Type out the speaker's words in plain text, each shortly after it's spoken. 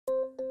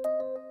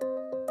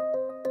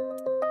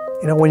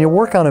You know, when you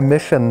work on a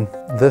mission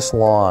this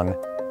long,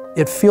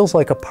 it feels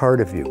like a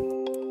part of you.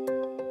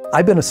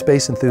 I've been a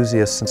space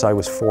enthusiast since I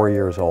was 4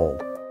 years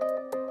old.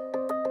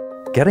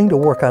 Getting to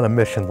work on a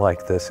mission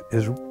like this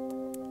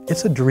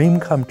it's a dream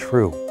come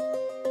true.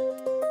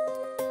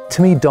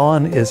 To me,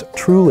 Dawn is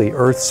truly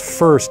Earth's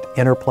first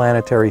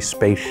interplanetary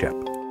spaceship.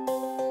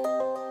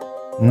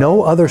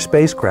 No other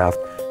spacecraft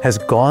has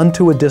gone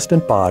to a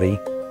distant body,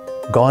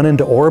 gone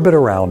into orbit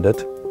around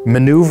it,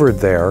 maneuvered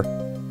there,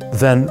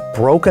 then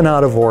broken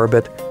out of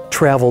orbit,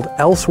 traveled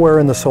elsewhere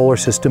in the solar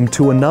system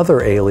to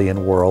another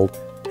alien world,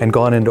 and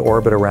gone into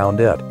orbit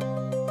around it.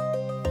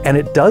 And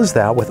it does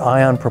that with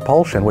ion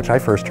propulsion, which I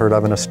first heard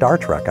of in a Star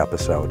Trek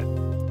episode.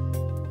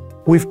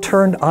 We've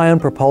turned ion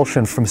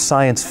propulsion from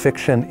science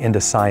fiction into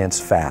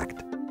science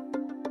fact.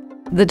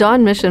 The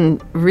Dawn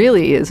mission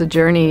really is a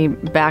journey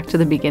back to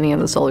the beginning of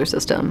the solar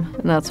system,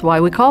 and that's why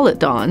we call it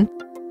Dawn.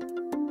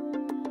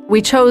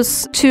 We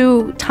chose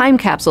 2 time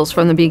capsules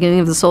from the beginning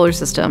of the solar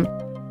system,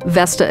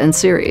 Vesta and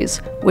Ceres,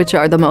 which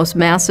are the most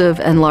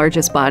massive and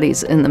largest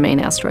bodies in the main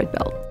asteroid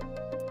belt.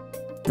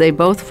 They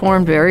both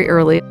formed very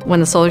early when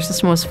the solar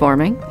system was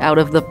forming out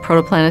of the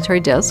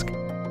protoplanetary disk,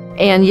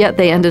 and yet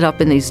they ended up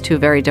in these 2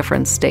 very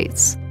different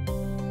states.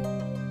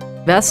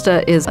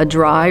 Vesta is a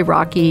dry,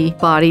 rocky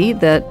body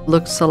that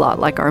looks a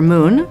lot like our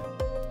moon,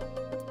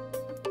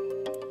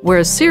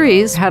 whereas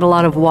Ceres had a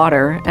lot of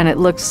water, and it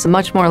looks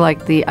much more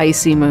like the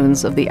icy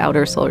moons of the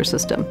outer solar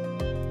system.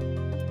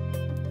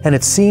 And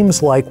it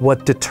seems like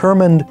what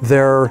determined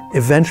their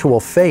eventual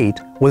fate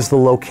was the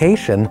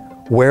location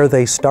where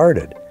they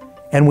started.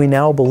 And we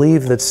now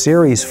believe that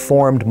Ceres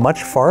formed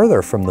much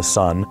farther from the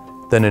sun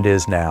than it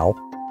is now.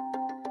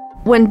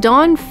 When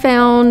Dawn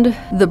found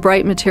the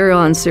bright material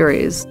on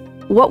Ceres,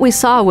 what we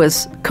saw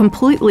was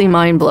completely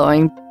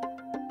mind-blowing.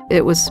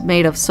 It was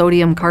made of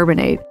sodium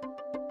carbonate.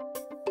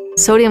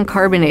 Sodium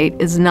carbonate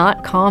is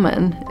not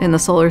common in the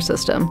solar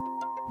system,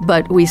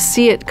 but we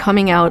see it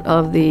coming out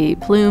of the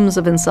plumes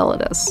of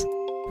Enceladus.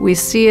 We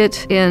see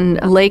it in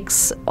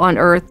lakes on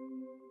Earth,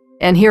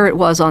 and here it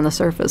was on the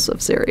surface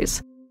of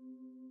Ceres.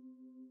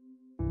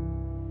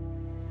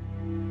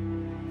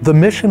 The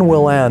mission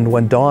will end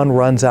when Dawn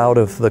runs out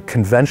of the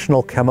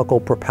conventional chemical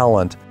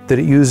propellant that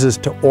it uses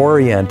to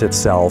orient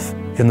itself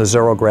in the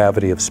zero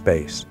gravity of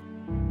space.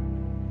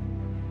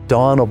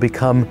 Dawn will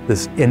become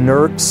this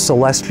inert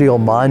celestial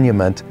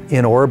monument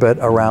in orbit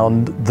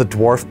around the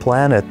dwarf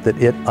planet that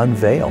it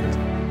unveiled.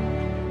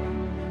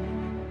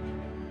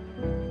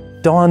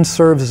 Dawn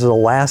serves as a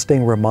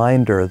lasting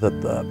reminder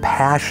that the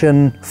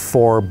passion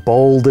for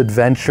bold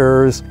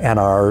adventures and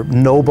our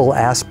noble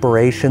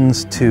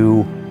aspirations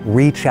to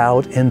reach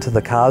out into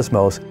the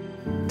cosmos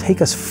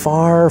take us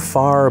far,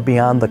 far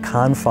beyond the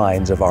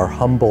confines of our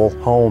humble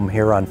home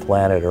here on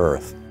planet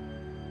Earth.